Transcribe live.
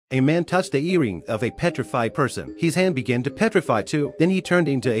A man touched the earring of a petrified person. His hand began to petrify too. Then he turned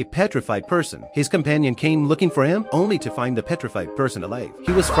into a petrified person. His companion came looking for him, only to find the petrified person alive.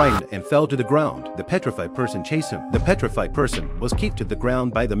 He was frightened and fell to the ground. The petrified person chased him. The petrified person was kicked to the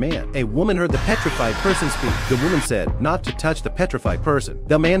ground by the man. A woman heard the petrified person speak. The woman said not to touch the petrified person.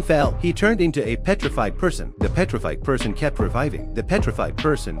 The man fell. He turned into a petrified person. The petrified person kept reviving. The petrified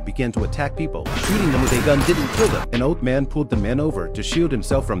person began to attack people. Shooting them with a gun didn't kill them. An old man pulled the man over to shield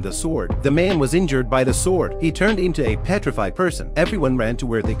himself from the sword. The man was injured by the sword. He turned into a petrified person. Everyone ran to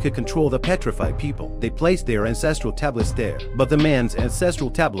where they could control the petrified people. They placed their ancestral tablets there. But the man's ancestral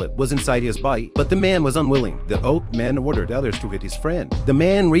tablet was inside his body. But the man was unwilling. The old man ordered others to hit his friend. The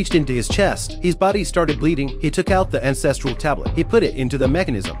man reached into his chest. His body started bleeding. He took out the ancestral tablet. He put it into the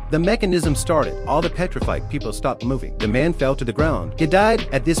mechanism. The mechanism started. All the petrified people stopped moving. The man fell to the ground. He died.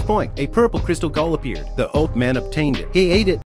 At this point, a purple crystal gall appeared. The old man obtained it. He ate it.